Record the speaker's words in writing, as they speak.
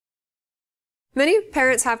Many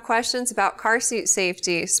parents have questions about car seat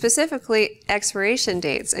safety, specifically expiration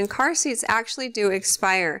dates, and car seats actually do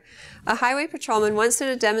expire. A highway patrolman once did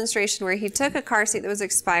a demonstration where he took a car seat that was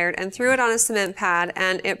expired and threw it on a cement pad,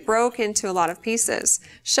 and it broke into a lot of pieces,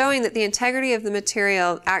 showing that the integrity of the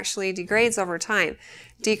material actually degrades over time,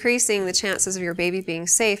 decreasing the chances of your baby being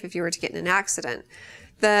safe if you were to get in an accident.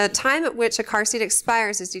 The time at which a car seat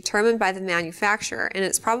expires is determined by the manufacturer, and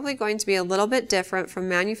it's probably going to be a little bit different from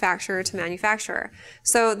manufacturer to manufacturer.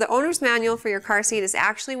 So the owner's manual for your car seat is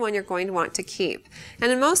actually one you're going to want to keep.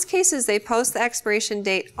 And in most cases, they post the expiration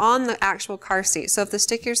date on the actual car seat. So if the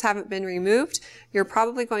stickers haven't been removed, you're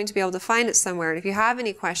probably going to be able to find it somewhere. And if you have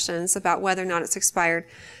any questions about whether or not it's expired,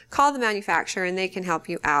 call the manufacturer and they can help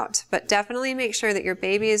you out. But definitely make sure that your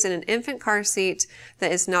baby is in an infant car seat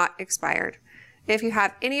that is not expired. If you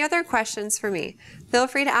have any other questions for me, feel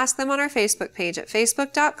free to ask them on our Facebook page at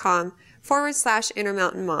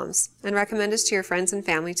facebook.com/Intermountain Moms, and recommend us to your friends and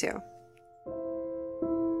family too.